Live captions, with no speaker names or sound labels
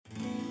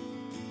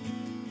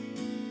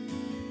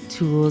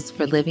tools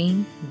for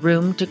living,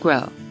 room to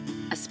grow,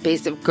 a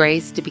space of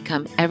grace to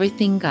become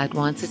everything God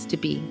wants us to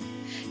be.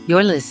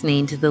 You're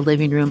listening to the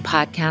Living Room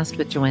Podcast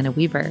with Joanna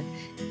Weaver,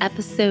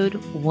 episode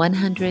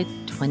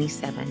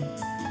 127.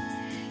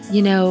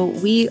 You know,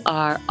 we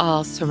are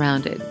all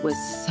surrounded with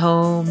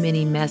so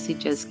many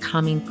messages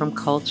coming from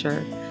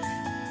culture,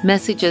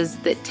 messages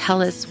that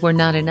tell us we're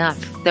not enough,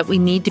 that we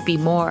need to be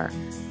more,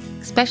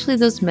 especially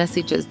those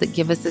messages that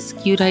give us a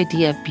skewed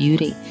idea of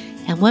beauty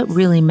and what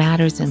really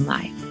matters in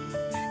life.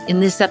 In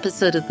this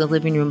episode of the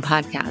Living Room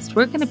Podcast,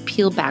 we're going to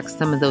peel back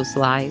some of those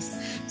lies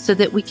so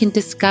that we can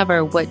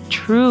discover what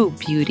true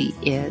beauty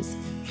is.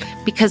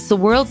 Because the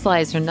world's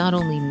lies are not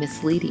only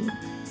misleading,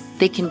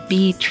 they can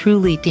be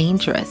truly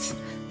dangerous,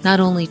 not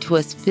only to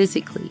us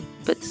physically,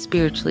 but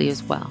spiritually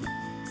as well.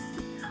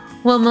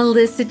 Well,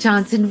 Melissa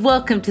Johnson,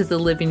 welcome to the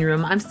Living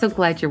Room. I'm so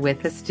glad you're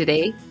with us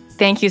today.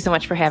 Thank you so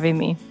much for having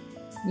me.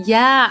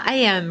 Yeah, I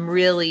am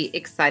really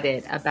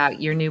excited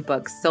about your new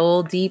book,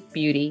 Soul Deep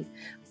Beauty,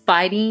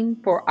 Fighting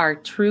for Our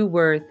True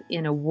Worth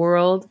in a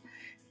World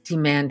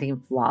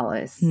Demanding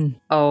Flawless.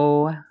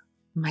 Oh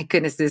my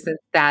goodness, isn't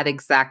that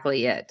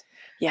exactly it?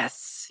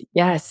 Yes.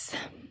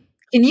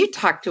 Can you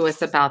talk to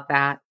us about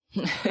that?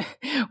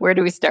 Where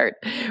do we start?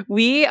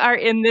 We are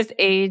in this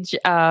age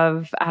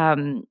of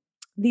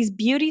these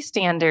beauty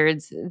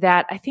standards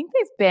that I think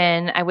they've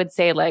been, I would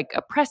say, like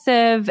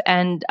oppressive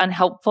and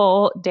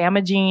unhelpful,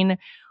 damaging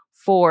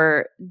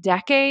for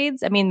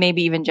decades. I mean,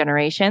 maybe even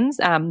generations.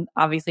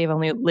 Obviously, I've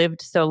only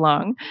lived so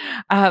long.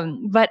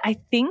 But I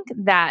think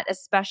that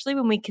especially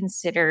when we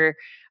consider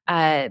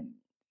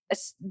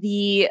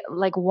the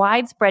like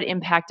widespread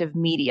impact of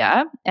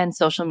media and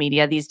social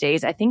media these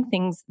days, I think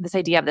this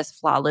idea of this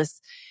flawless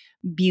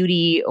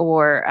beauty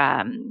or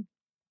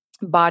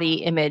body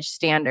image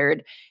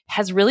standard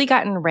has really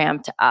gotten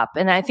ramped up.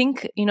 And I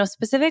think,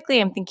 specifically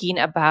I'm thinking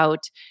about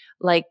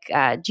like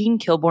Jean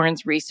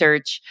Kilbourne's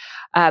research.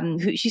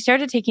 She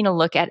started taking a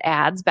look at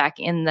ads back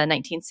in the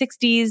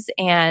 1960s.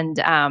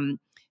 And,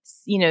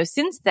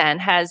 since then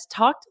has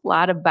talked a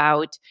lot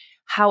about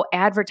how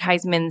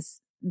advertisements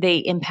they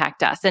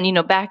impact us.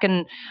 And, back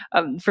in,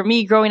 for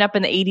me growing up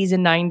in the 80s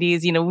and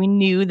 90s, we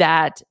knew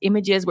that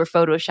images were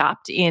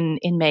photoshopped in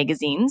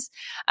magazines.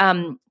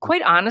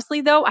 Quite honestly,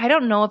 though, I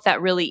don't know if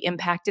that really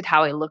impacted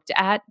how I looked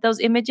at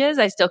those images.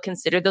 I still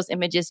consider those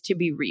images to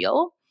be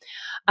real.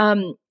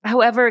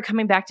 However,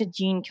 coming back to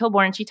Jean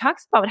Kilbourne, she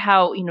talks about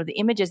how, the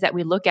images that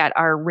we look at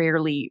are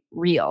rarely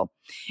real.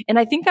 And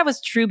I think that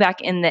was true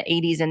back in the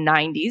 80s and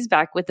 90s,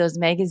 back with those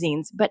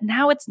magazines. But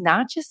now it's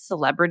not just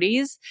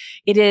celebrities.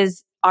 It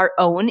is our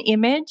own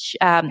image,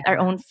 our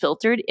own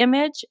filtered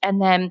image.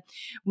 And then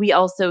we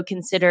also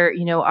consider,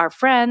 our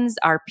friends,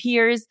 our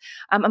peers.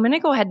 I'm going to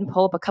go ahead and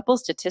pull up a couple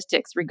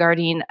statistics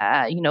regarding,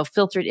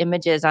 filtered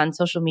images on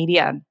social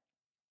media.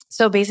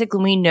 So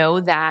basically, we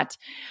know that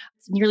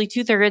nearly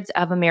 2/3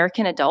 of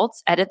American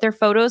adults edit their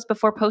photos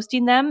before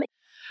posting them.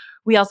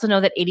 We also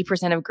know that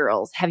 80% of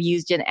girls have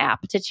used an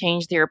app to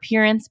change their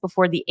appearance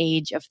before the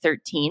age of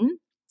 13.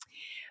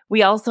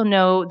 We also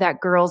know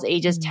that girls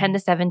ages 10 to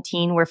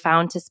 17 were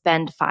found to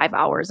spend 5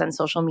 hours on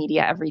social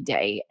media every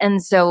day.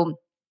 And so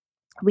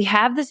we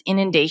have this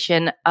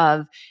inundation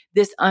of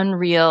this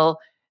unreal,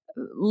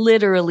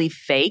 literally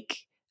fake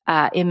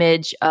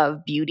image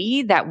of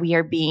beauty that we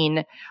are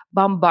being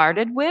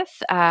bombarded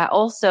with.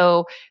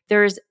 Also,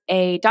 there's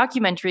a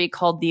documentary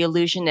called The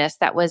Illusionist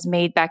that was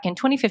made back in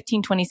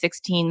 2015,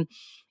 2016.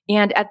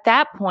 And at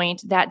that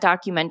point, that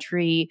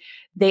documentary,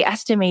 they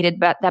estimated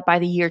that by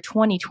the year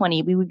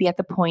 2020, we would be at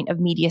the point of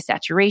media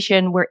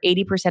saturation where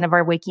 80% of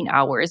our waking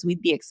hours,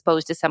 we'd be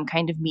exposed to some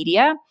kind of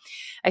media.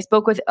 I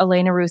spoke with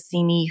Elena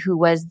Rossini,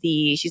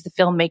 she's the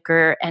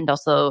filmmaker and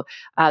also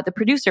the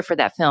producer for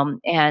that film.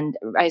 And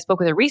I spoke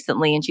with her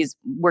recently and she's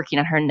working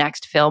on her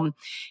next film.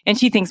 And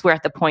she thinks we're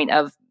at the point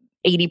of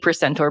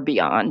 80% or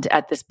beyond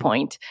at this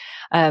point.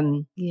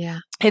 And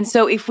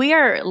so if we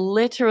are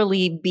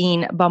literally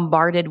being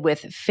bombarded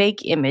with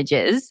fake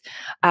images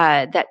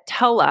that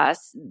tell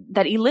us,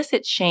 that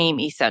elicit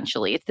shame,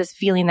 essentially, it's this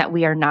feeling that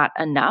we are not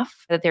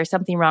enough, that there's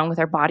something wrong with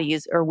our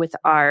bodies or with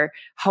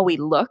how we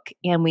look,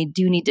 and we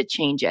do need to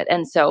change it.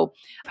 And so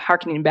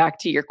hearkening back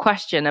to your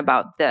question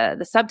about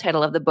the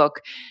subtitle of the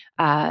book,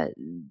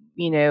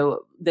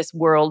 this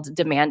world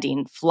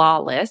demanding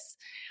flawless,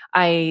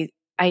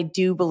 I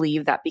do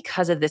believe that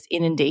because of this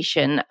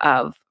inundation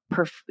of,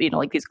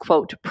 like these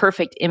quote,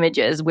 perfect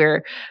images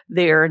where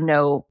there are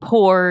no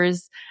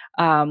pores,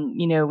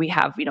 we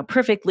have,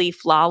 perfectly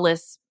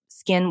flawless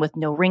skin with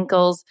no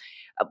wrinkles.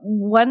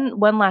 One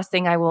last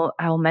thing I will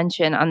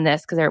mention on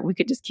this, because we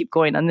could just keep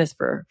going on this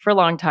for a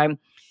long time.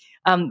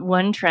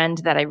 One trend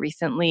that I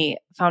recently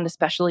found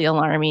especially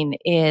alarming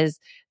is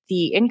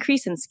the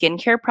increase in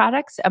skincare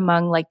products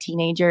among like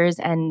teenagers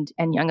and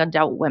young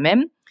adult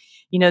women.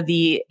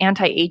 The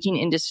anti-aging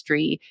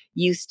industry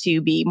used to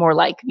be more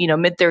like,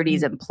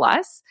 mid-30s and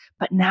plus,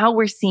 but now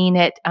we're seeing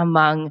it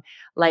among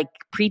like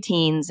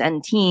preteens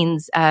and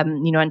teens,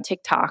 on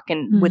TikTok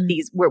and with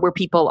these where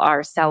people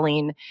are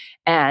selling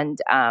and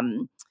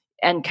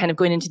and kind of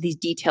going into these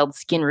detailed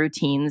skin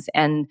routines.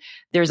 And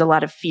there's a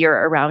lot of fear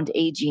around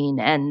aging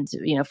and,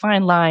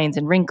 fine lines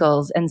and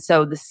wrinkles. And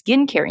so the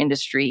skincare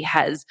industry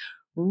has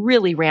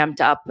really ramped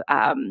up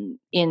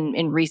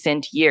in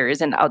recent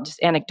years. And I'll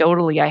just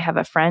anecdotally, I have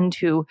a friend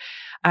who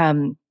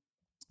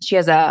she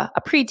has a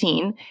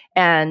preteen,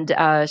 and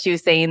she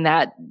was saying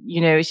that,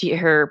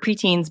 her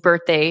preteen's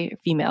birthday,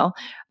 female,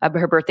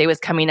 her birthday was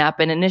coming up,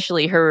 and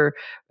initially her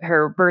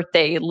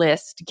birthday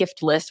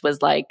gift list was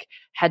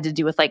had to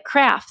do with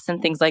crafts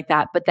and things like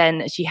that. But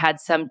then she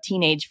had some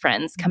teenage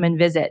friends come and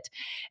visit,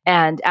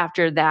 and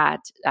after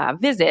that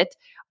visit,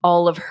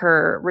 all of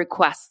her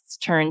requests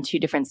turned to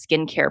different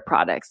skincare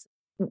products.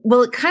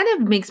 Well, it kind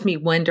of makes me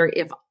wonder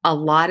if a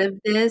lot of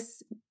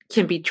this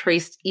can be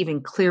traced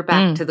even clear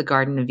back to the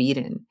Garden of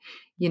Eden.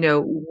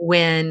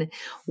 When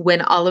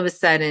all of a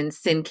sudden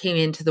sin came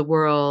into the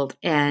world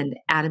and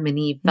Adam and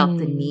Eve felt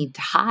the need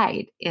to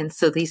hide. And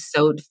so they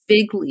sewed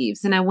fig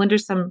leaves. And I wonder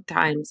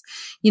sometimes,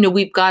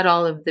 we've got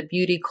all of the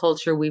beauty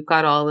culture, we've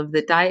got all of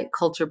the diet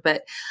culture,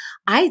 but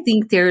I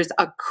think there's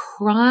a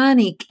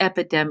chronic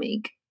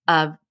epidemic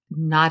of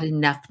not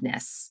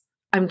enoughness.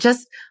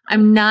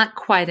 I'm not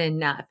quite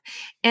enough.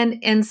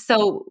 And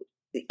so,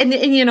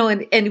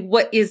 and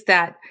what is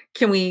that?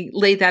 Can we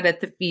lay that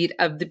at the feet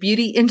of the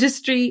beauty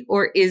industry,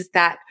 or is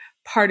that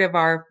part of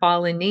our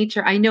fallen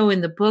nature? I know in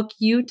the book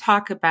you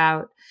talk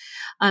about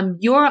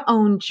your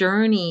own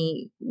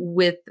journey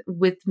with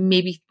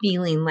maybe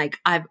feeling like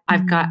I'm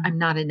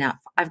not enough.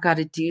 I've got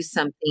to do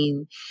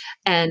something,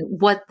 and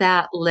what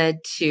that led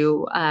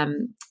to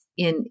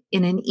in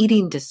an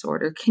eating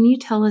disorder. Can you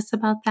tell us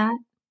about that?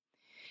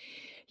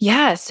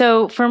 Yeah.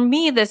 So for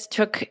me, this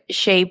took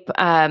shape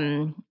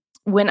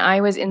when I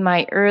was in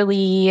my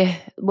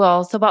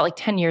about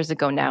 10 years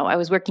ago now. I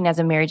was working as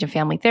a marriage and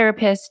family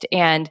therapist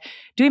and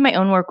doing my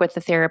own work with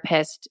the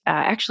therapist,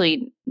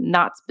 actually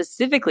not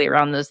specifically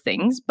around those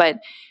things, but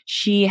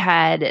she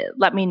had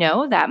let me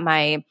know that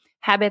my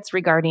habits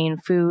regarding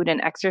food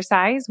and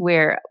exercise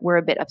were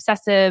a bit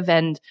obsessive,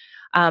 and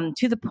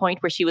to the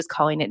point where she was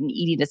calling it an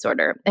eating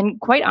disorder. And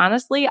quite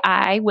honestly,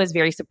 I was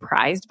very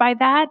surprised by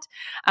that.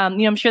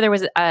 I'm sure there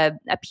was a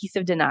piece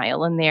of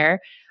denial in there.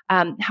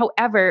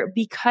 However,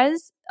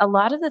 because a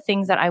lot of the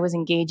things that I was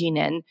engaging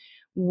in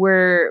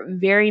were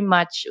very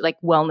much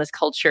wellness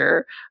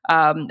culture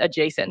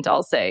adjacent,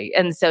 I'll say.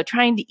 And so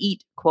trying to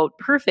eat, quote,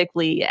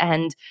 perfectly,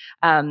 and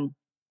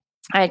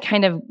I had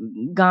kind of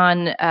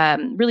gone,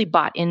 really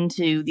bought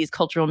into these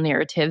cultural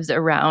narratives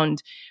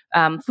around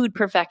food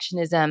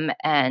perfectionism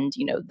and,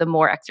 the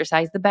more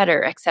exercise, the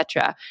better, et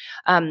cetera.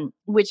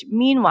 Which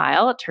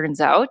meanwhile, it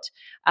turns out,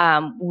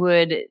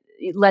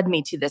 it led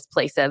me to this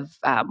place of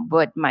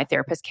what my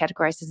therapist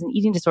categorized as an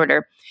eating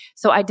disorder.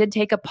 So I did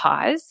take a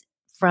pause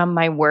from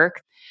my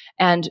work.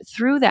 And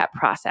through that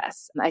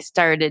process, I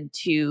started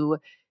to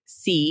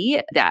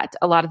see that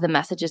a lot of the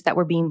messages that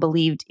were being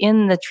believed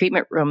in the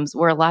treatment rooms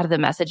were a lot of the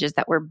messages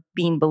that were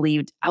being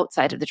believed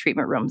outside of the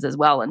treatment rooms as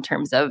well, in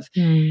terms of,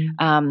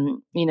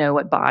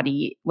 what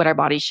our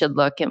bodies should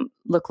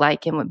look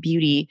like, and what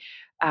beauty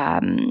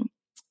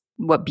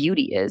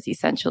is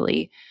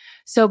essentially.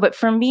 So, but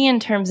for me, in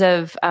terms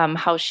of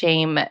how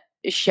shame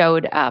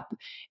showed up,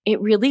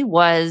 it really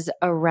was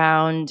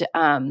around,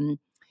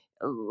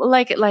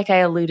 like I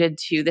alluded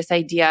to, this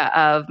idea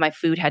of my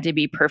food had to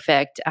be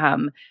perfect.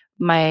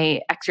 My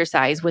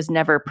exercise was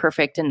never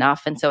perfect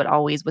enough. And so it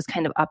always was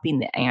kind of upping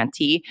the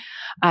ante.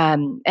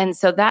 And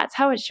so that's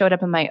how it showed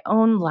up in my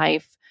own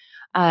life.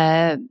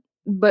 But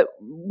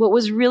what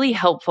was really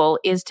helpful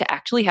is to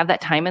actually have that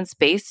time and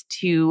space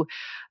to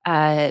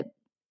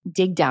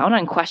dig down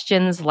on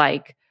questions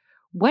like,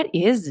 what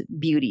is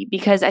beauty?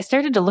 Because I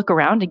started to look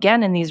around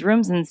again in these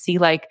rooms and see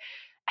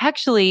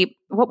actually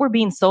what we're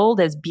being sold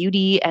as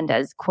beauty and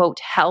as, quote,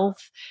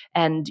 health,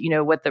 and,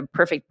 what the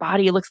perfect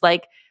body looks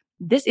like.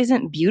 This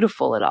isn't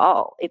beautiful at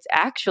all. It's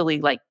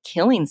actually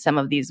killing some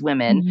of these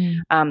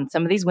women.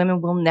 Some of these women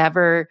will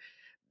never,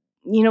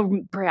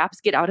 perhaps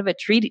get out of a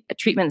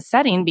treatment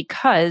setting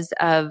because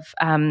of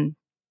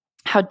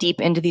how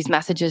deep into these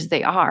messages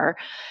they are.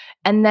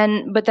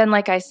 But then,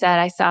 like I said,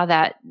 I saw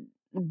that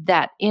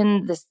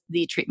in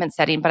the treatment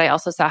setting, but I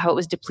also saw how it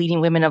was depleting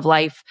women of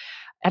life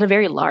at a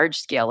very large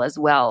scale as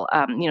well.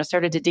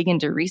 Started to dig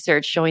into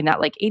research showing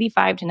that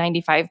 85 to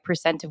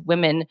 95% of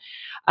women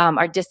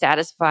are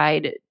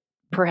dissatisfied,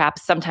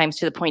 perhaps sometimes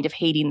to the point of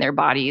hating their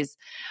bodies.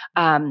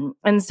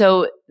 And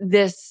so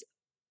this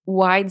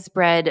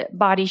widespread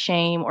body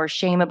shame or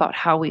shame about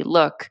how we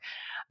look,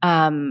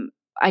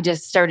 I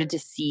just started to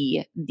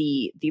see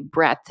the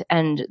breadth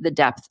and the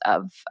depth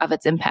of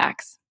its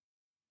impacts.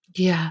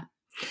 Yeah.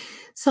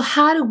 So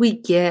how do we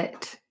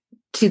get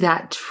to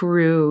that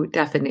true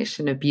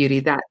definition of beauty,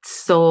 that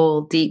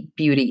soul deep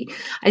beauty?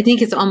 I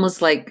think it's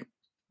almost like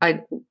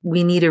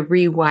we need a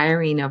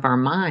rewiring of our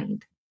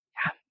mind.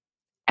 Yeah,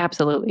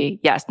 absolutely.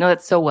 Yes. No,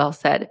 that's so well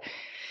said.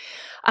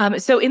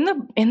 So in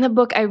the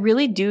book, I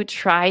really do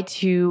try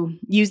to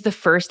use the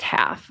first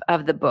half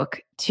of the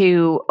book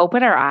to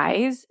open our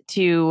eyes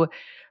to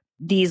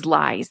these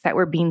lies that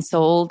were being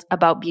sold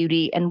about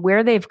beauty and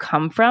where they've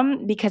come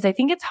from, because I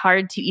think it's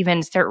hard to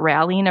even start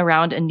rallying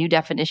around a new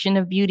definition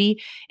of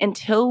beauty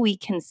until we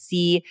can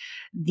see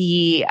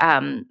the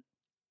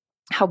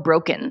how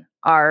broken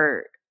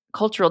our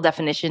cultural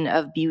definition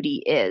of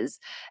beauty is.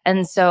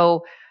 And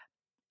so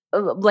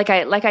like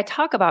I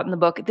talk about in the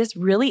book, this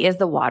really is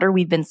the water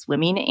we've been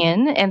swimming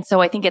in. And so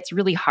I think it's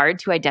really hard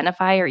to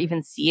identify or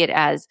even see it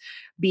as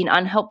being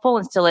unhelpful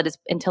until it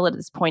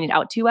is pointed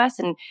out to us,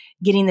 and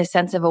getting the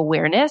sense of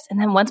awareness. And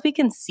then once we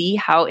can see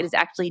how it is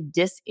actually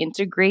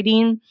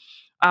disintegrating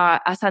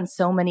us on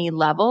so many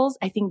levels,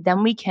 I think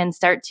then we can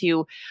start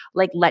to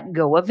like let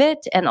go of it,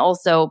 and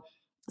also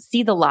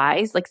see the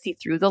lies, like see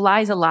through the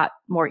lies a lot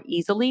more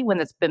easily when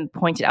it's been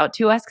pointed out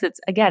to us. Because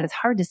it's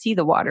hard to see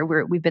the water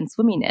we've been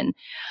swimming in.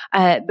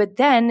 But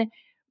then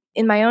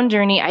in my own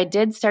journey, I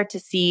did start to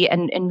see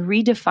and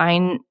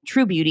redefine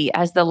true beauty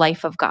as the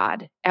life of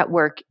God at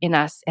work in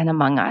us and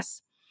among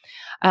us.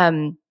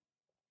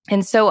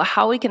 And so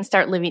how we can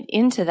start living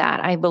into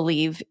that, I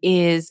believe,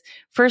 is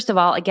first of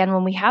all, again,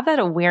 when we have that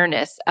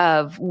awareness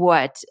of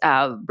what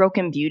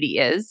broken beauty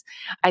is,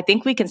 I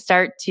think we can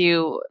start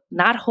to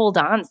not hold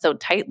on so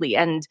tightly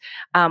and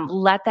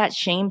let that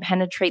shame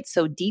penetrate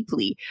so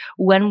deeply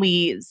when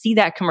we see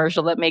that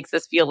commercial that makes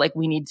us feel like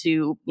we need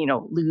to,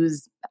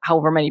 lose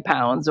however many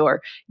pounds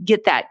or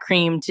get that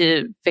cream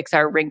to fix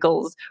our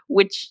wrinkles,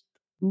 which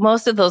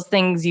most of those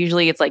things,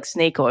 usually it's like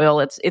snake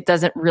oil. It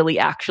doesn't really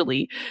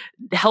actually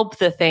help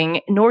the thing,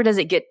 nor does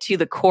it get to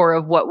the core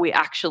of what we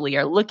actually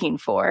are looking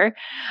for.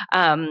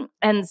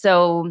 And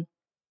so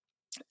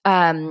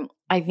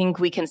I think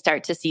we can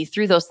start to see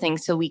through those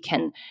things, so we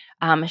can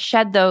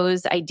shed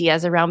those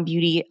ideas around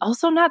beauty,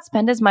 also not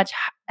spend as much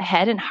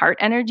head and heart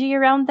energy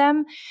around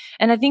them.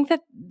 And I think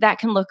that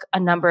can look a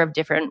number of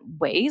different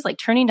ways, like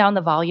turning down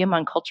the volume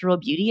on cultural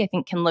beauty. I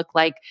think can look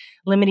like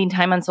limiting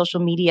time on social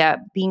media,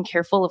 being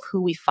careful of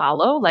who we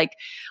follow, like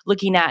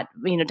looking at,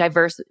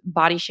 diverse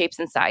body shapes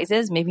and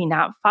sizes, maybe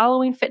not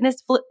following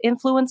fitness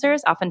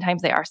influencers.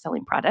 Oftentimes they are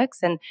selling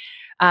products and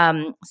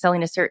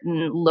selling a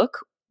certain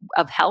look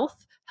of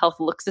health. Health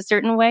looks a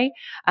certain way,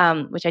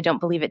 which I don't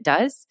believe it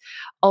does.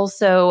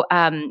 Also,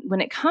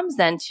 when it comes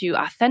then to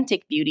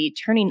authentic beauty,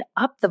 turning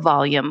up the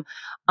volume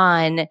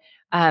on,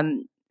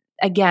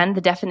 again,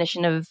 the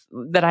definition of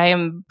that I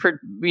am,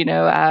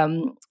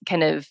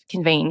 kind of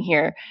conveying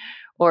here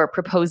or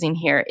proposing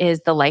here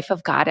is the life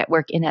of God at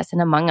work in us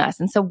and among us.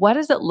 And so what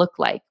does it look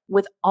like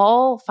with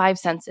all five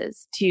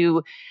senses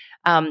to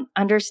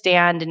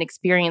understand and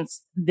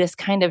experience this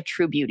kind of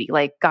true beauty,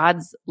 like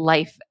God's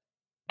life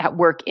at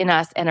work in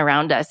us and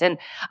around us? And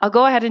I'll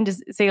go ahead and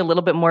just say a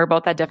little bit more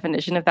about that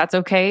definition, if that's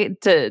okay,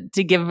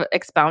 to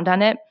expound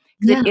on it,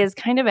 because It is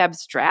kind of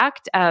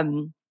abstract.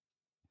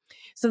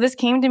 So this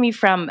came to me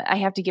from, I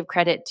have to give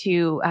credit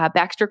to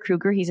Baxter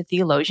Kruger. He's a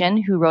theologian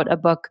who wrote a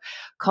book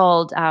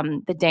called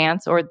The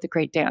Dance, or The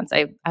Great Dance.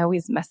 I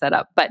always mess that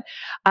up. But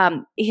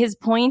his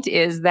point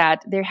is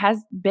that there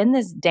has been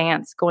this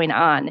dance going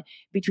on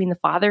between the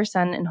Father,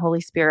 Son, and Holy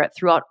Spirit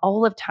throughout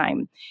all of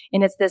time.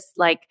 And it's this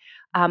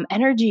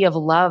energy of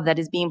love that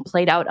is being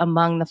played out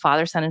among the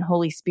Father, Son, and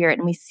Holy Spirit.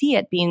 And we see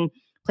it being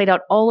played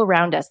out all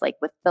around us, like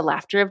with the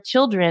laughter of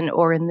children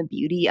or in the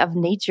beauty of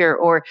nature,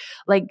 or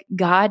like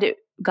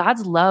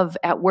God's love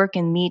at work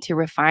in me to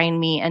refine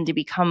me and to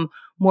become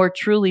more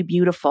truly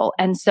beautiful.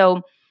 And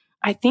so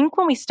I think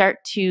when we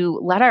start to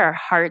let our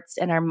hearts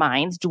and our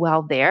minds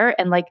dwell there,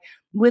 and like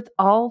with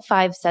all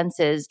five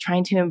senses,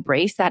 trying to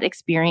embrace that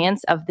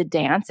experience of the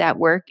dance at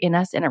work in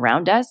us and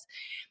around us,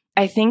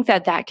 I think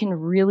that can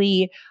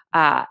really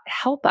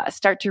help us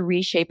start to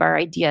reshape our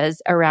ideas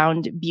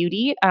around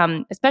beauty,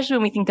 especially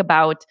when we think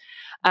about,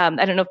 I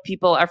don't know if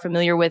people are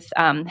familiar with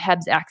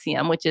Hebb's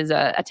axiom, which is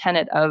a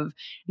tenet of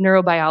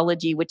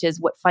neurobiology, which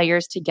is what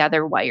fires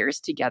together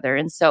wires together.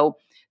 And so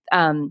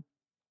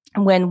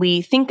when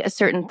we think a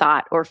certain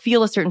thought or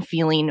feel a certain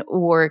feeling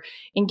or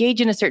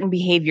engage in a certain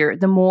behavior,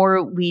 the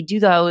more we do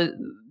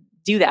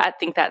that,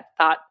 think that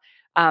thought,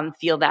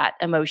 feel that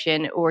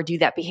emotion, or do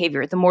that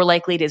behavior, the more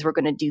likely it is we're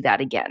going to do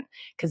that again,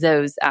 because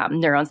those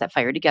neurons that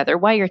fire together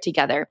wire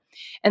together.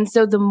 And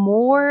so the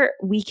more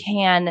we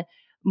can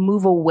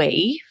move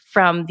away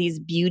from these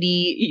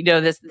beauty,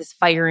 this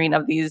firing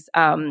of these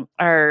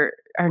our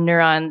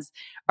neurons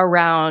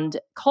around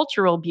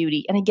cultural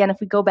beauty. And again, if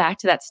we go back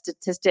to that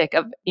statistic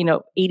of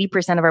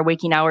 80% of our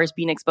waking hours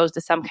being exposed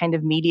to some kind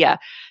of media,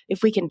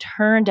 if we can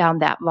turn down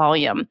that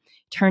volume,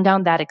 turn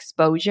down that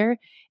exposure,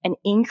 and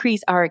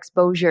increase our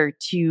exposure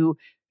to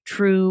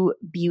true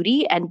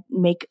beauty and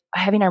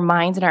having our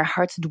minds and our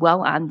hearts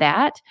dwell on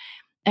that,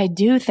 I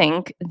do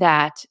think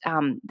that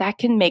that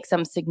can make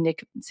some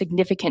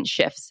significant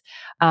shifts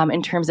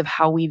in terms of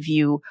how we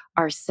view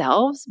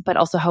ourselves, but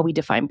also how we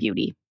define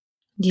beauty.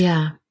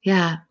 Yeah.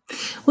 Yeah.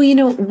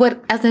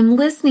 Well, as I'm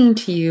listening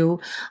to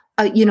you,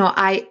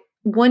 I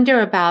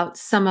wonder about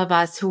some of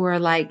us who are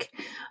like,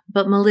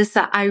 but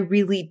Melissa, I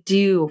really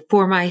do,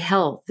 for my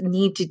health,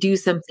 need to do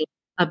something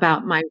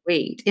about my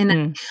weight. And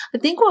Mm. I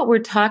think what we're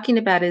talking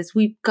about is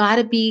we've got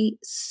to be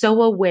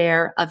so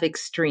aware of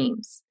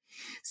extremes.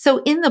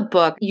 So in the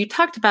book, you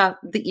talked about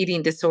the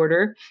eating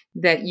disorder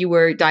that you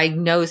were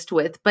diagnosed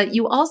with, but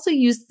you also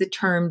used the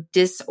term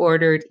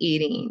disordered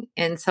eating.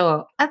 And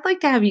so I'd like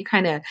to have you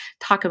kind of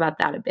talk about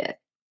that a bit.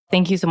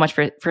 Thank you so much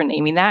for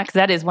naming that, because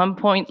that is one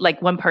point, like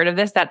one part of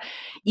this that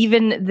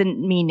even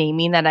me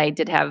naming that I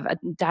did have a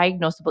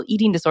diagnosable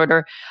eating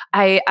disorder,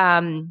 I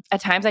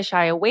at times I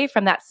shy away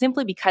from that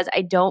simply because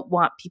I don't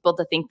want people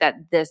to think that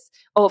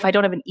if I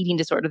don't have an eating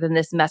disorder, then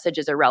this message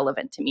is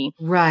irrelevant to me.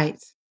 Right.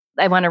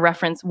 I want to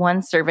reference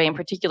one survey in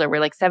particular where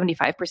like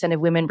 75%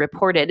 of women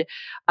reported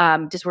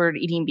disordered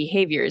eating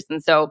behaviors.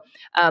 And so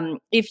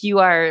if you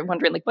are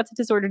wondering, like, what's a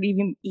disordered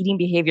eating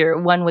behavior?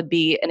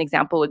 An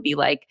example would be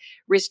like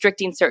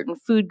restricting certain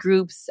food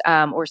groups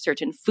or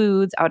certain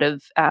foods out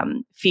of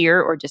fear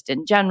or just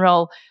in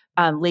general.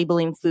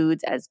 Labeling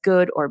foods as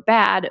good or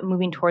bad,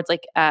 moving towards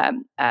like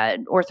an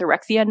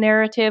orthorexia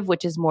narrative,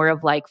 which is more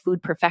of like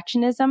food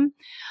perfectionism,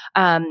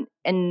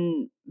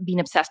 and being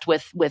obsessed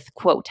with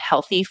quote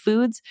healthy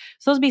foods.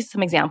 So those would be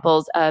some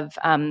examples of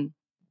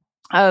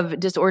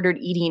disordered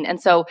eating.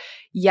 And so,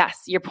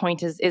 yes, your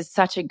point is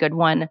such a good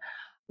one.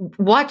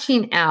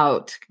 Watching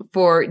out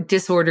for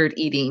disordered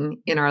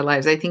eating in our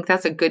lives. I think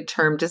that's a good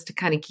term just to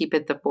kind of keep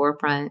at the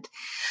forefront.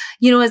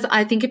 As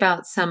I think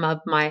about some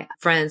of my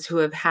friends who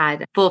have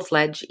had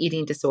full-fledged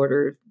eating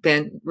disorder,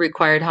 been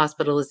required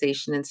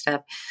hospitalization and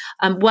stuff,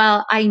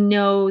 while I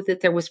know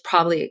that it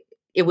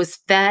was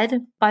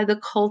fed by the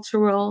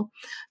cultural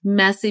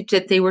message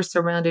that they were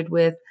surrounded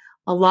with,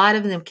 a lot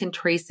of them can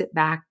trace it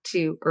back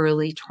to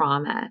early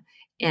trauma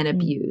and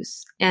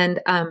abuse. And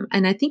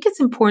I think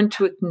it's important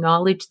to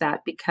acknowledge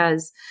that,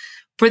 because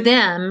for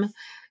them,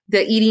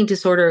 the eating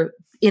disorder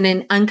in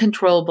an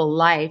uncontrollable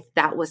life,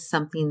 that was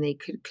something they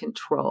could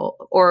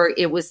control, or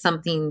it was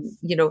something,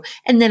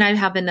 and then I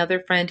have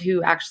another friend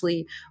who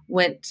actually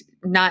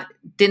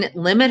didn't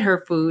limit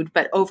her food,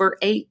 but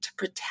overate to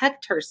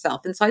protect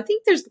herself. And so I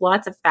think there's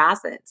lots of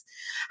facets.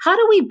 How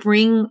do we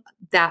bring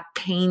that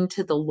pain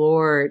to the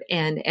Lord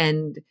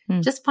and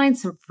just find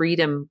some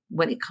freedom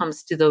when it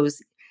comes to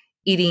those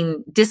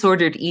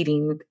disordered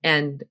eating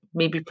and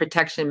maybe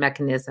protection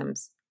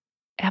mechanisms?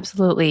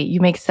 Absolutely.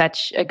 You make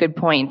such a good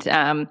point.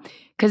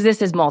 Because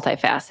this is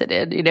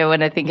multifaceted,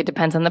 and I think it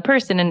depends on the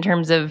person in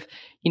terms of,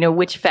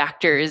 which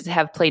factors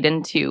have played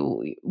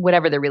into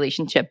whatever the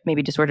relationship,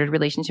 maybe disordered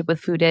relationship with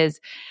food is.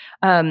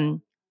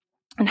 And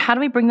how do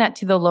we bring that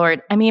to the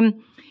Lord? I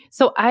mean,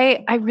 so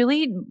I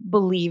really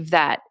believe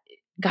that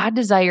God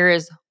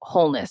desires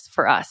wholeness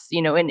for us,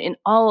 in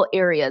all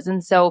areas.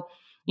 And so,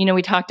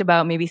 we talked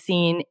about maybe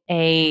seeing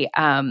an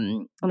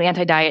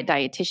anti-diet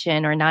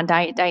dietitian or a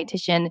non-diet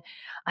dietitian.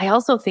 I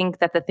also think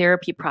that the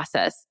therapy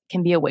process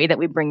can be a way that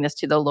we bring this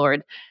to the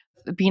Lord.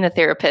 Being a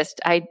therapist,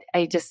 I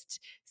just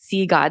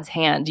see God's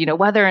hand,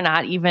 whether or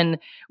not even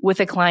with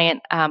a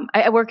client.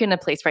 I work in a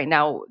place right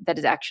now that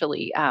is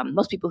actually,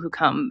 most people who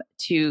come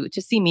to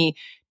see me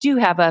do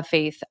have a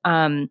faith.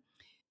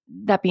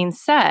 That being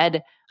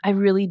said, I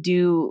really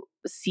do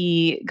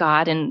see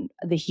God in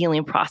the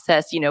healing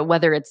process,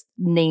 whether it's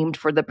named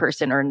for the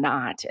person or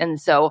not. And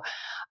so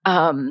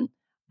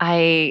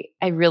I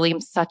really am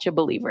such a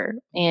believer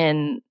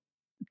in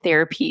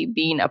therapy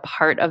being a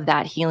part of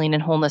that healing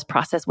and wholeness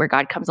process where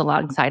God comes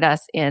alongside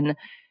us in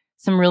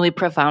some really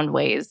profound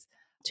ways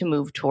to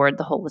move toward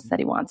the wholeness that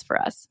he wants for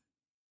us.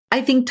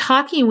 I think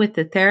talking with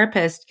the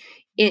therapist,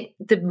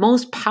 the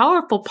most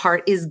powerful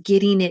part is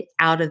getting it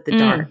out of the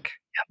dark.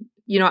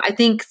 I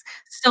think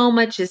so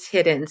much is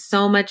hidden,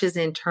 so much is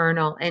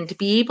internal, and to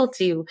be able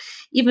to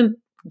even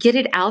get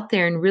it out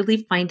there and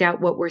really find out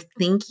what we're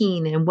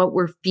thinking and what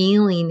we're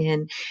feeling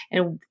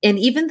and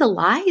even the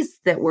lies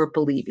that we're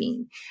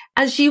believing.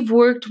 As you've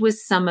worked with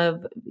some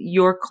of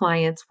your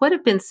clients, what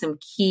have been some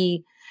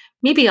key,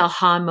 maybe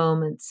aha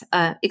moments,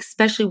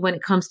 especially when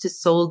it comes to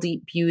soul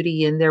deep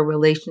beauty and their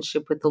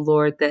relationship with the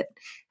Lord, that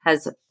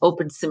has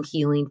opened some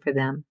healing for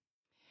them?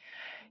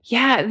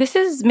 Yeah, this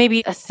is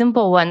maybe a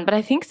simple one, but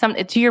I think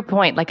to your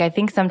point, like I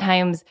think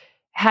sometimes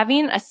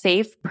having a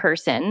safe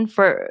person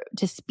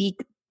to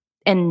speak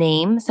and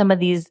name some of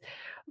these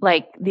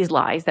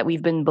lies that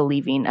we've been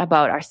believing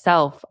about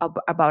ourselves,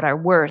 about our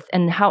worth,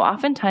 and how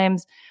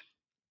oftentimes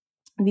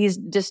these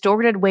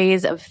distorted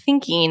ways of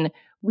thinking,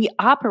 we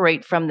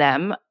operate from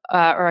them,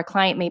 or a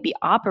client may be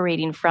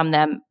operating from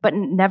them, but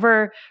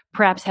never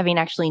perhaps having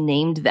actually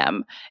named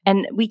them.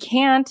 And we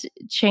can't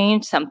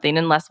change something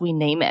unless we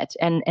name it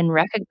and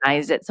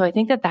recognize it. So I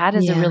think that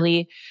is a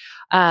really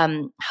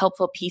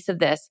helpful piece of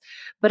this.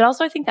 But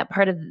also I think that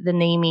part of the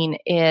naming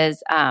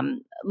is,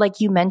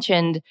 like you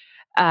mentioned,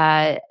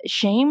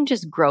 shame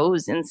just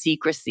grows in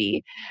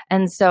secrecy.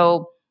 And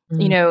so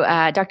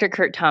Dr.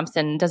 Kurt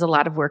Thompson does a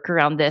lot of work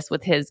around this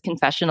with his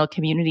confessional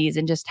communities,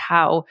 and just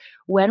how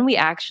when we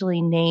actually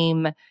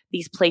name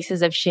these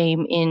places of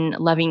shame in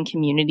loving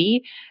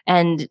community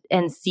and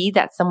see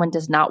that someone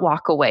does not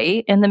walk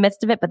away in the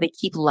midst of it, but they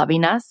keep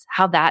loving us,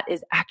 how that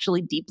is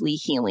actually deeply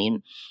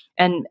healing.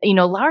 And,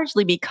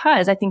 largely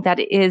because I think that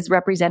is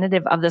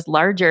representative of this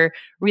larger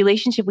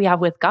relationship we have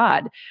with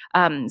God.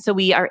 So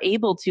we are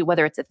able to,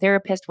 whether it's a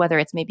therapist, whether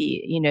it's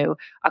maybe,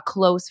 a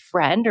close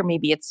friend, or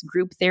maybe it's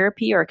group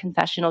therapy or a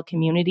confessional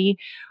community,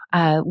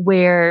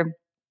 where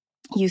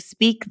you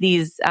speak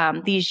these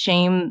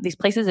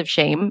places of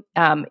shame,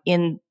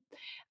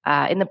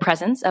 in the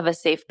presence of a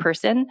safe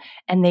person,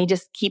 and they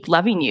just keep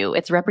loving you.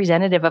 It's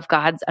representative of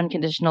God's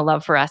unconditional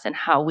love for us and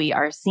how we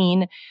are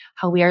seen,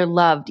 how we are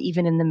loved,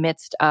 even in the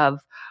midst of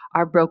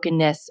our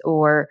brokenness,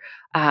 or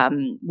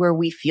where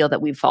we feel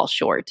that we fall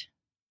short.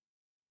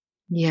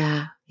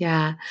 Yeah.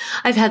 Yeah.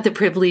 I've had the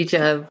privilege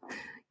of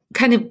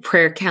kind of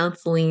prayer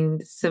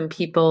counseling some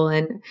people,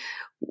 and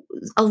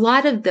a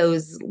lot of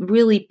those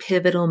really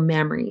pivotal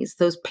memories,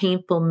 those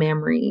painful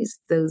memories,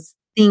 those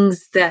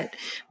things that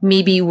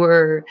maybe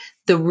were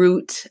the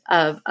root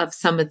of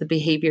some of the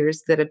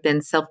behaviors that have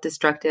been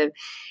self-destructive.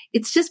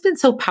 It's just been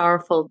so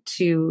powerful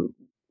to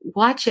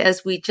watch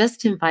as we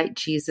just invite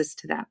Jesus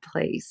to that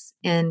place,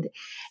 and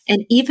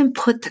even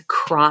put the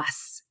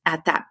cross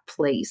at that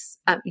place,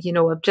 of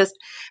just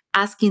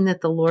asking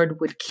that the Lord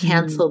would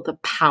cancel the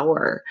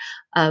power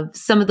of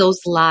some of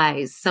those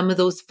lies, some of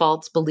those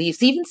false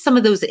beliefs, even some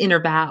of those inner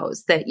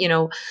vows that,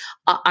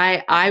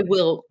 I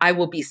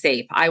will be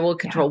safe. I will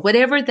control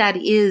whatever that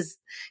is.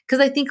 Cause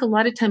I think a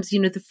lot of times,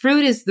 the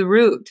fruit is the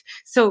root.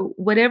 So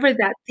whatever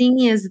that thing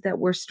is that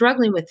we're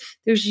struggling with,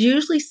 there's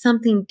usually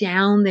something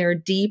down there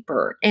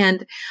deeper,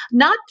 and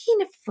not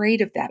being afraid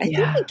of that. I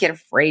think we get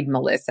afraid,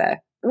 Melissa.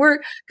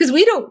 Because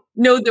we don't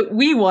know that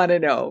we want to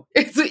know.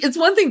 It's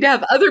one thing to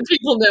have other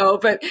people know,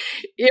 but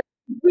if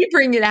we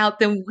bring it out,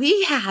 then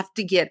we have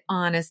to get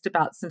honest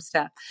about some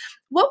stuff.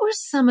 What were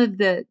some of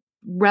the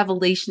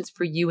revelations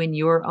for you in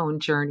your own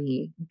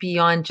journey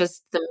beyond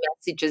just the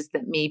messages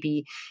that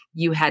maybe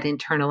you had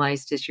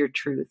internalized as your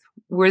truth?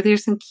 Were there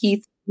some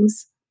key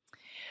things?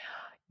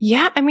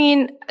 Yeah, I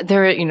mean,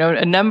 there are,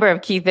 a number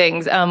of key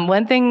things.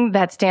 One thing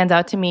that stands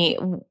out to me,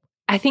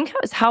 I think, it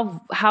was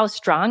how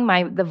strong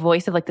the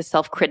voice of like the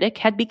self-critic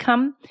had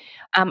become.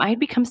 I had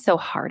become so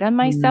hard on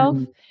myself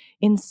Mm,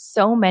 in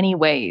so many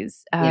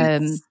ways.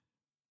 yes.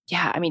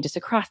 Yeah, I mean, just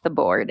across the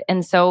board.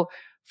 And so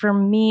for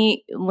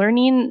me,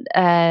 learning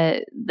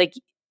like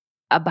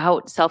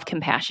about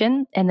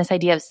self-compassion and this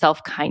idea of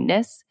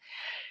self-kindness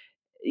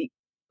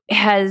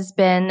has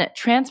been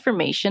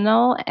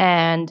transformational,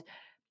 and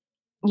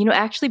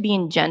actually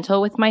being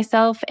gentle with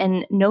myself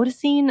and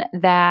noticing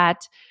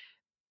that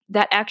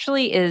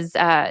actually is,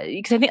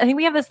 because I think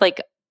we have this like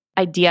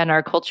idea in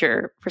our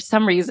culture for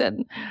some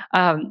reason,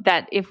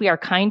 that if we are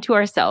kind to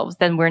ourselves,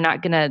 then we're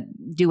not going to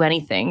do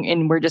anything,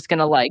 and we're just going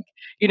to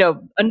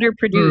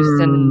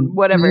underproduce and Mm,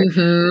 whatever.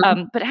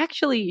 mhm. But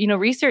actually,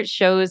 research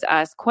shows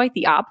us quite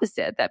the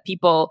opposite, that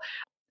people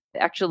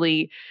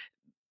actually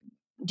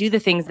do the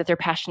things that they're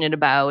passionate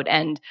about,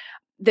 and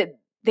that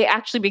they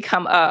actually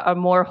become a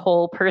more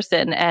whole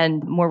person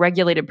and more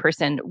regulated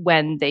person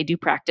when they do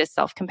practice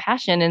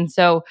self-compassion. And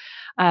so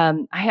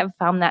I have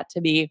found that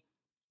to be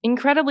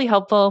incredibly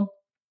helpful.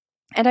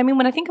 And I mean,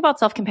 when I think about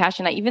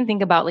self-compassion, I even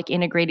think about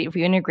if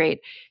you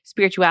integrate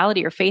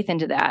spirituality or faith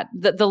into that.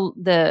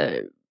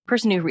 The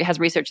person who has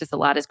researched this a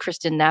lot is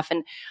Kristen Neff,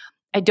 and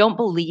I don't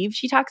believe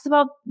she talks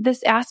about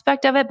this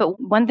aspect of it. But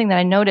one thing that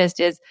I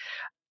noticed is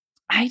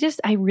I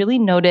really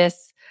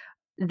notice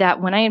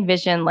that when I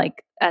envision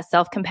like a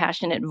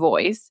self-compassionate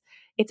voice,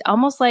 it's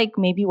almost like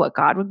maybe what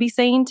God would be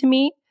saying to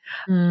me.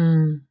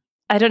 Mm,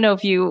 I don't know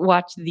if you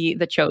watch the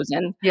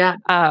Chosen, yeah.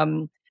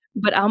 um,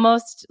 but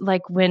almost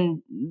like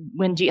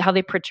how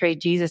they portray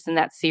Jesus in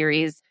that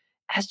series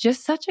as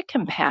just such a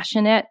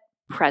compassionate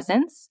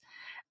presence,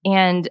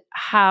 and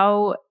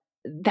how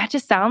that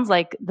just sounds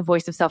like the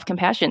voice of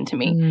self-compassion to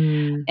me,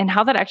 Mm, and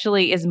how that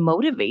actually is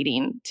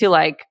motivating to,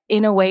 like,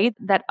 in a way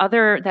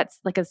that's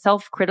like a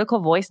self-critical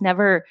voice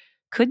never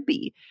could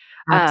be.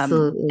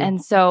 absolutely.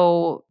 And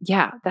so,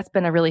 yeah, that's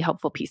been a really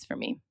helpful piece for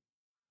me.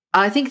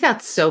 I think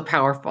that's so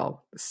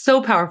powerful.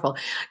 So powerful.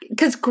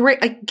 Because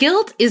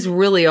guilt is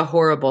really a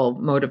horrible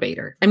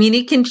motivator. I mean,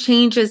 it can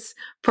change us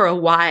for a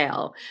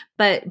while,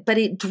 but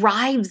it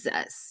drives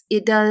us.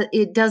 It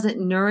doesn't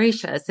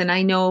nourish us. And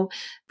I know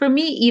for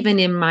me, even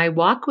in my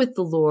walk with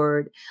the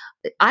Lord,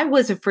 I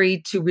was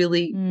afraid to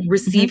really Mm-hmm.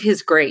 receive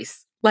his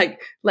grace,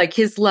 like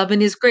his love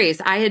and his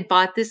grace. I had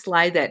bought this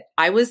lie that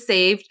I was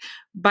saved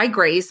by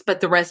grace, but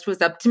the rest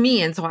was up to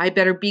me. And so I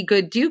better be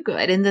good, do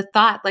good. And the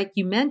thought, like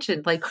you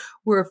mentioned, like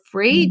we're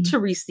afraid to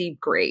receive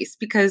grace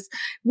because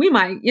we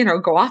might,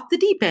 go off the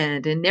deep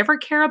end and never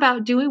care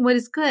about doing what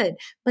is good.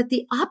 But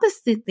the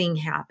opposite thing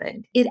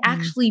happened. It Mm-hmm.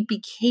 actually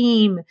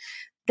became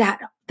that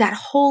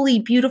holy,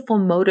 beautiful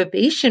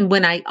motivation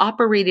when I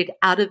operated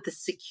out of the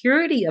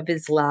security of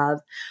his love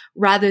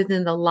rather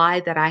than the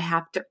lie that I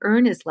have to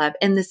earn his love.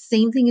 And the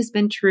same thing has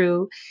been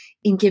true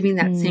in giving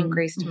that same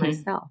grace to Mm-hmm.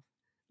 myself.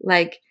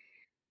 Like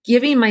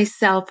giving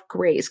myself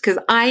grace, because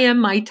I am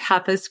my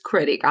toughest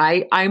critic.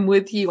 I'm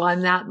with you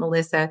on that,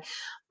 Melissa.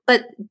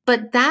 But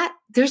that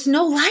there's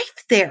no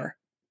life there.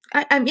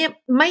 I mean, it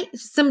might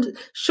some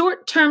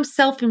short-term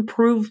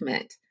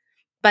self-improvement,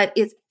 but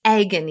it's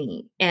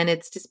agony and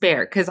it's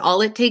despair because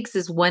all it takes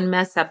is one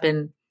mess up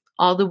and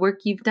all the work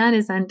you've done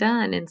is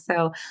undone. And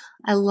so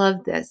I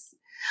love this.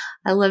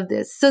 I love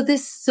this. So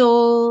this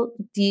soul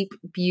deep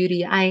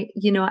beauty, I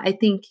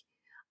think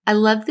I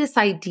love this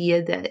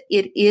idea that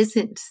it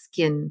isn't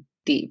skin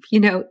deep.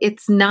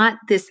 It's not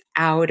this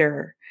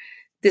outer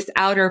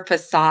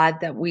facade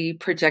that we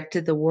project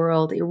to the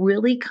world. It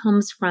really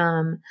comes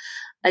from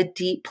a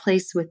deep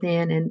place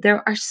within. And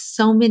there are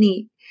so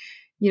many,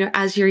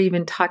 as you're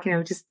even talking,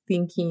 I'm just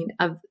thinking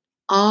of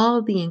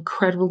all the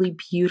incredibly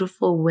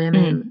beautiful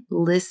women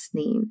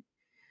listening.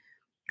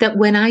 That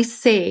when I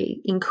say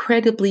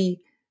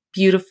incredibly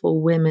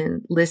beautiful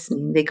women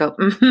listening, they go,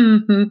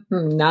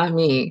 not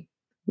me,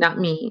 not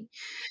me,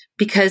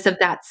 because of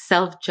that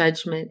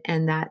self-judgment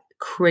and that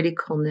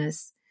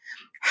criticalness.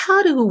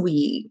 How do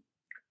we,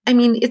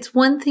 it's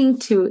one thing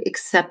to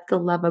accept the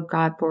love of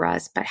God for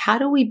us, but how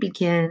do we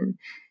begin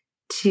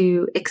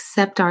to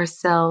accept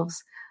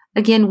ourselves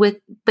again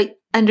but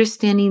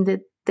understanding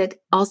that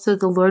also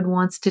the Lord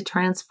wants to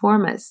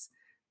transform us,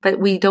 but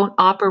we don't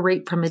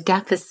operate from a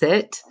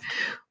deficit.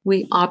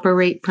 We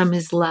operate from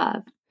his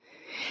love.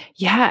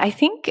 Yeah, I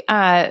think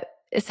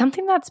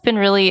something that's been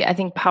really, I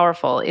think,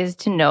 powerful is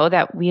to know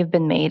that we have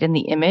been made in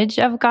the image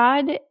of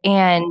God.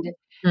 And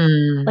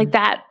like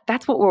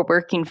that's what we're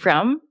working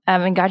from.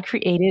 And God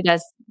created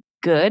us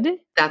good.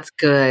 That's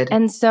good.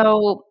 And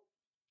so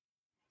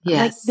like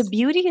yes, the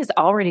beauty is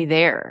already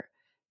there.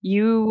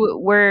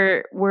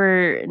 We're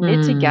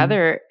knit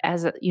together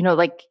as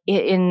like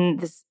in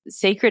this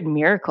sacred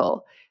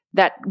miracle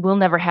that will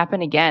never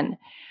happen again.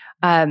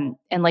 And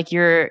like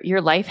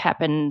your life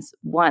happens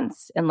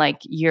once, and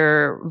like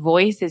your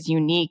voice is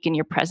unique and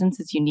your presence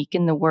is unique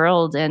in the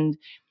world. And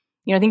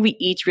I think we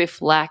each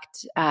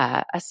reflect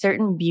a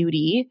certain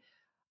beauty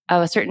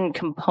of a certain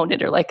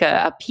component or like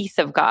a piece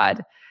of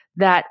God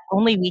that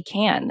only we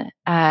can.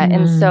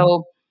 And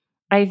so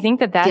I think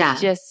that that's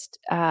just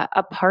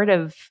a part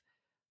of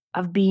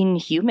being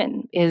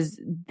human, is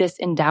this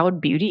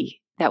endowed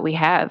beauty that we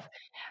have.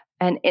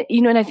 And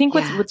and I think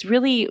what's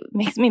really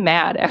makes me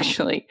mad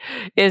actually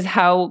is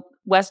how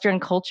Western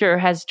culture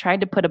has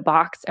tried to put a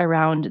box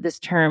around this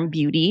term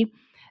beauty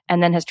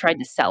and then has tried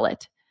to sell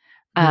it.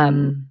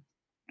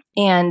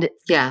 And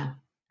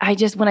I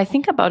just, when I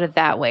think about it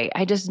that way,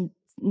 I just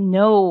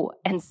know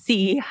and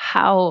see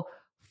how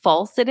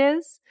false it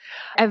is.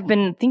 I've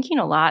been thinking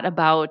a lot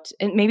about,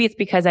 and maybe it's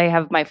because I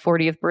have my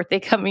 40th birthday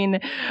coming,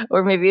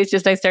 or maybe it's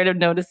just I started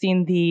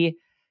noticing the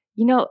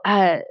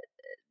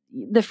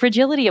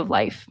fragility of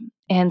life.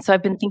 And so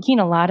I've been thinking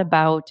a lot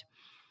about,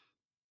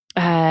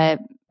 I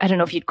don't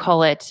know if you'd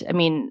call it,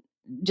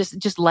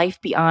 just life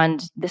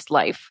beyond this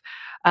life.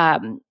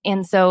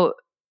 And so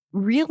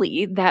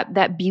really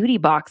that beauty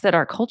box that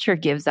our culture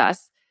gives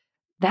us,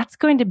 that's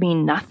going to be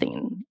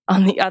nothing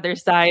on the other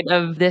side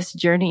of this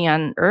journey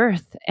on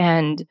earth.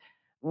 And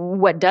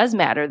what does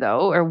matter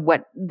though, or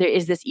what there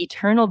is this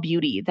eternal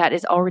beauty that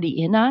is already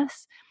in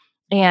us.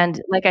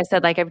 And like I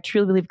said, like I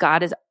truly believe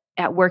God is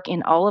at work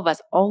in all of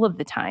us all of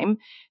the time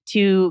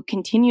to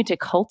continue to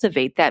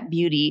cultivate that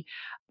beauty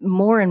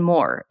more and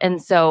more.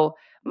 And so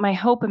my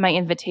hope and my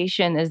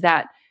invitation is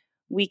that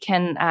we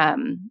can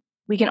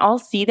all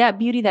see that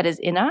beauty that is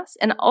in us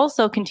and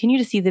also continue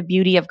to see the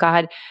beauty of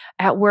God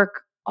at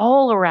work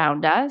all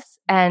around us.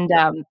 And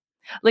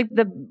like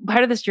the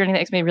part of this journey that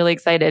makes me really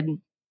excited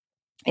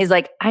is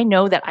like, I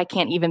know that I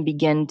can't even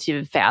begin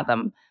to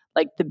fathom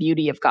like the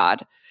beauty of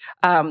God.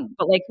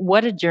 But like,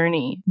 what a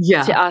journey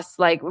to us,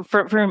 like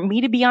for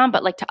me to be on,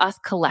 but like to us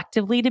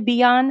collectively to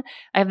be on.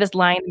 I have this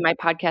line in my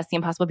podcast, the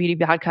Impossible Beauty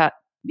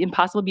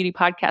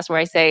Podcast, where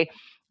I say,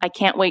 I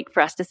can't wait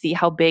for us to see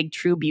how big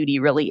true beauty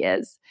really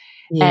is.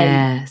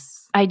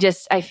 Yes. And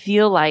I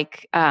feel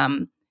like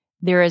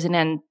there is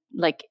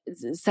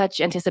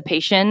such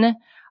anticipation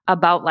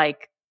about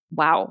like,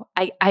 wow,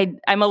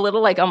 I'm a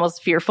little like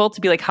almost fearful to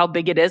be like how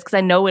big it is, because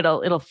I know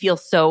it'll feel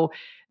so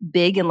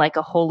big in like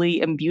a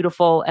holy and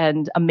beautiful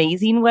and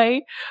amazing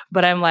way.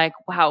 But I'm like,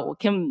 wow,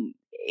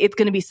 it's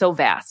going to be so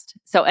vast.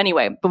 So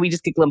anyway, but we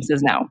just get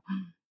glimpses now.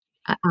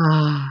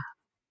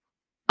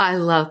 I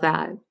love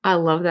that. I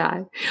love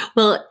that.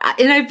 Well,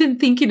 and I've been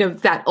thinking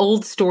of that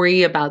old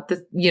story about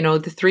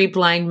the three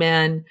blind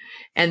men,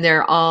 and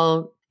they're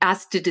all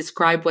asked to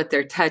describe what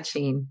they're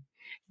touching.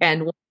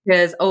 And one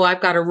says, oh,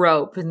 I've got a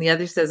rope. And the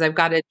other says, I've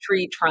got a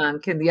tree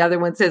trunk. And the other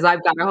one says,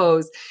 I've got a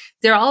hose.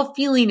 They're all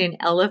feeling an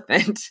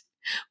elephant,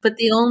 but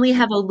they only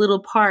have a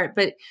little part.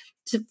 But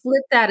to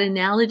flip that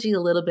analogy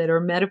a little bit or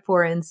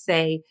metaphor and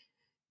say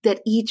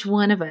that each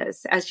one of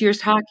us, as you're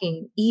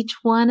talking, each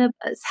one of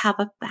us have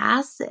a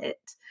facet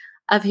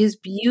of his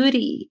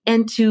beauty,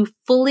 and to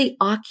fully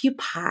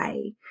occupy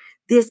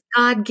this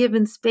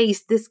God-given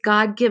space, this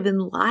God-given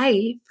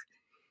life,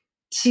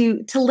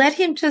 to let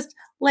him just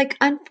like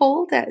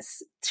unfold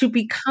us to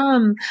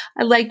become.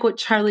 I like what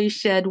Charlie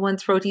Shedd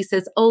once wrote. He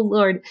says, oh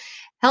Lord,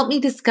 help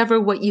me discover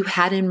what you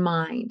had in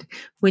mind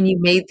when you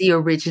made the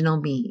original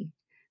me.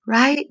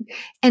 Right?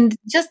 And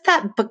just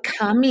that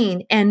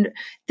becoming, and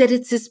that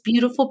it's this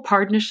beautiful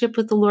partnership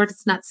with the Lord.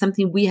 It's not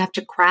something we have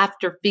to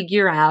craft or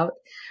figure out.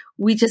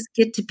 We just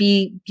get to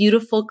be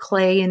beautiful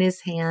clay in his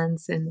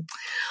hands. And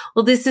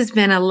well, this has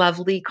been a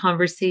lovely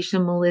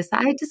conversation, Melissa.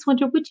 I just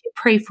wonder, would you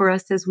pray for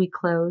us as we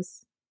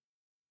close?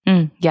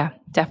 Yeah,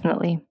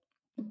 definitely.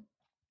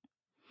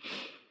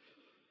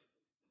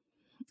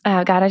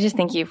 God, I just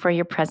thank you for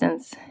your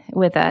presence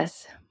with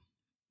us.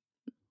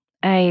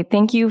 I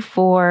thank you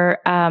for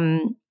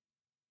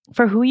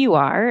who you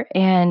are,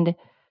 and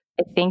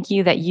I thank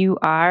you that you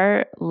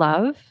are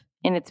love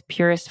in its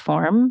purest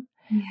form.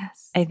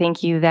 Yes. I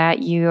thank you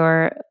that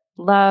your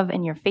love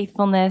and your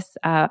faithfulness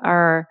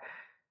are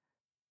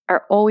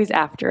always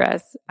after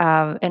us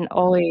and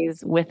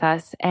always with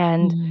us.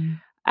 And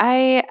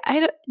I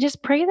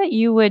just pray that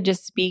you would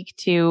just speak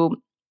to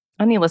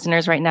any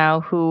listeners right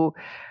now who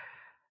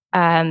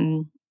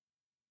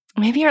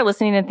maybe are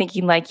listening and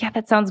thinking like, yeah,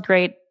 that sounds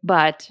great,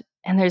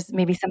 and there's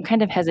maybe some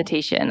kind of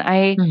hesitation.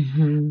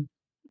 Mm-hmm.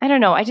 I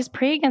don't know. I just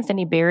pray against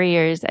any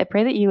barriers. I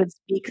pray that you would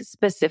speak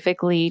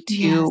specifically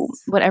Yes. to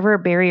whatever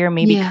barrier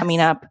may be coming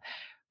up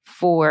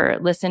for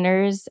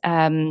listeners.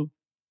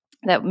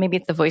 That maybe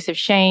it's a voice of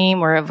shame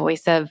or a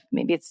voice of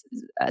maybe it's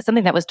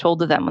something that was told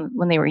to them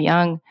when they were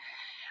young,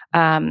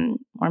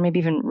 or maybe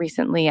even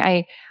recently.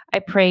 I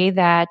pray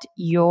that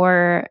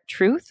your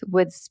truth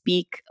would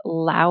speak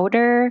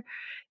louder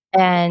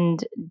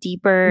and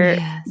deeper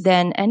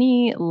than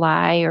any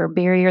lie or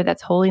barrier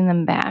that's holding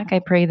them back. I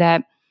pray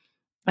that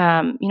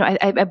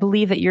I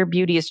believe that your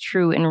beauty is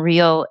true and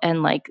real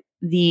and like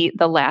the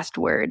last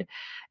word.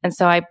 And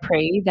so I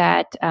pray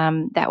that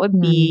that would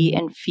be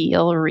and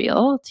feel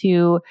real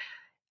to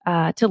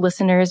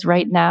listeners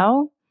right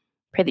now.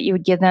 Pray that you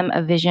would give them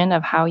a vision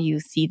of how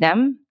you see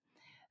them.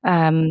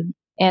 And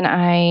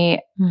I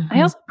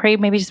also pray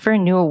maybe just for a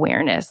new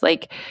awareness,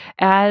 like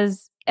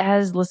as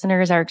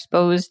listeners are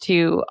exposed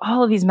to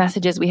all of these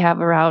messages we have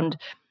around,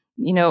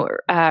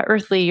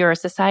 earthly or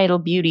societal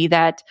beauty,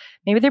 that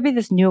maybe there be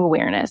this new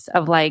awareness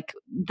of like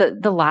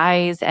the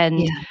lies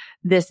and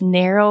this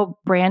narrow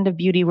brand of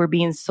beauty we're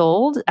being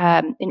sold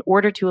in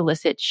order to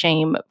elicit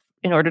shame,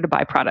 in order to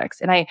buy products.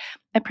 And I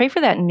pray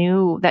for that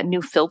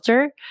new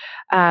filter,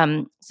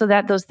 so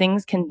that those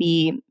things can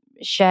be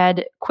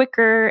shed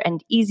quicker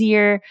and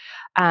easier.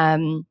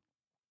 And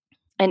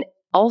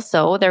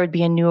also there would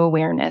be a new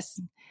awareness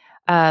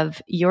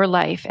of your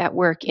life at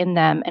work in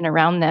them and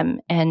around them,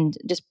 and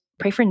just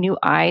pray for new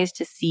eyes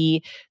to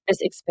see this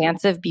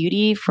expansive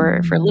beauty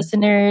for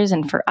listeners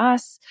and for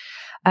us,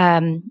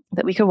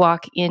 that we could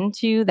walk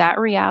into that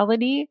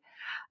reality,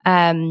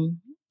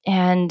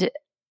 and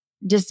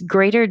just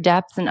greater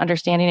depth and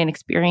understanding and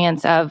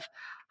experience of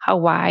how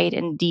wide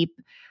and deep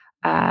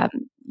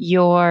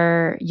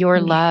your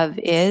love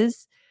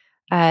is.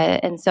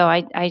 And so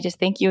I just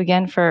thank you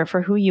again for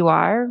who you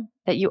are,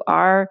 that you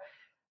are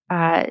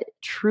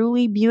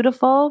truly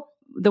beautiful.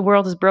 The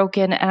world is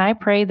broken. And I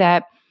pray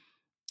that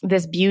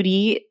this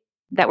beauty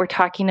that we're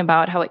talking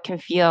about, how it can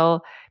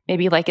feel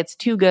maybe like it's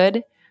too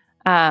good,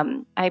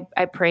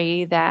 I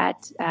pray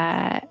that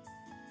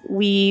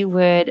we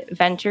would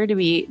venture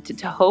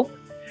to hope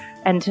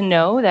and to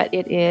know that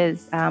it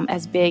is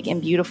as big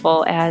and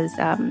beautiful as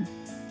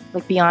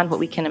like beyond what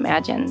we can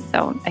imagine.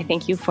 So I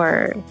thank you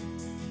for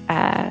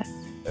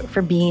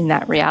being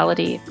that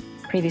reality.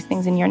 Pray these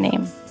things in your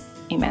name.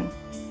 Amen.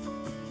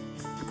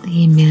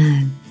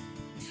 Amen.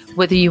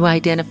 Whether you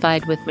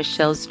identified with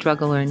Michelle's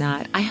struggle or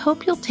not, I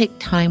hope you'll take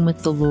time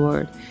with the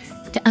Lord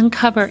to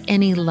uncover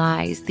any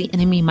lies the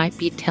enemy might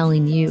be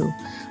telling you,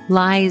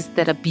 lies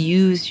that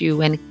abuse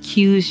you and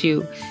accuse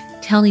you,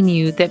 telling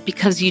you that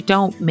because you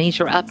don't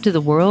measure up to the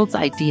world's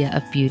idea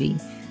of beauty,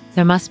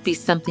 there must be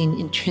something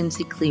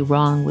intrinsically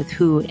wrong with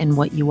who and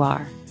what you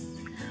are.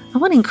 I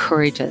want to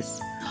encourage us.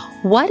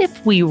 What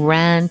if we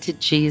ran to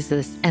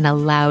Jesus and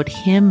allowed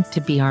him to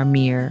be our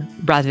mirror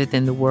rather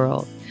than the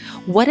world?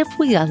 What if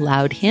we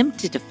allowed him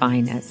to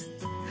define us?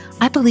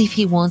 I believe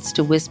he wants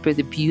to whisper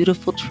the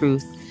beautiful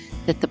truth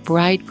that the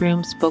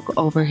bridegroom spoke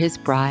over his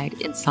bride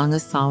in Song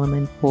of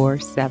Solomon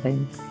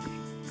 4:7.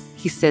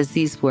 He says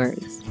these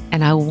words,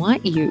 and I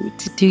want you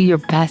to do your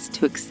best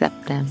to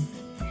accept them.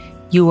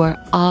 You are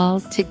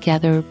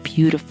altogether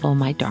beautiful,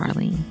 my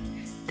darling.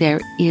 There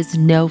is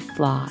no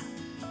flaw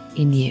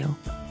in you.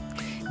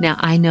 Now,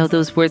 I know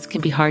those words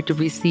can be hard to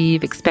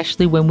receive,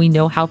 especially when we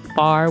know how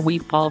far we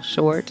fall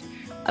short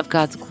of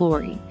God's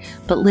glory.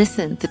 But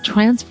listen, the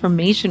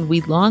transformation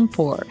we long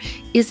for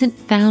isn't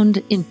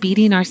found in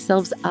beating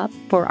ourselves up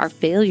for our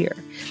failure.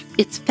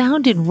 It's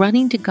found in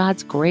running to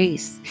God's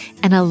grace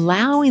and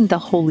allowing the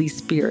Holy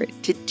Spirit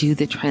to do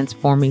the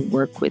transforming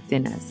work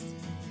within us.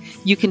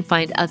 You can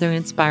find other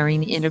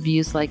inspiring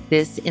interviews like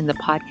this in the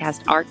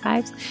podcast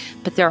archives,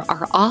 but there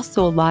are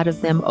also a lot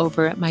of them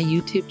over at my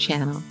YouTube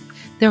channel.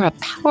 They're a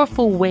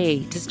powerful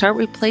way to start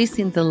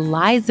replacing the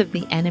lies of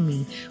the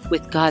enemy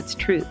with God's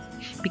truth.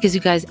 Because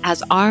you guys,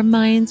 as our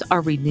minds are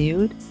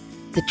renewed,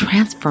 the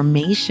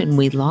transformation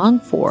we long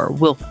for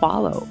will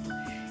follow,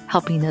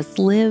 helping us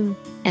live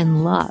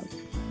and love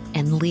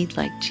and lead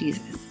like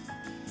Jesus.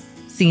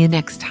 See you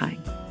next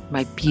time,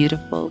 my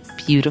beautiful,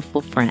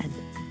 beautiful friend.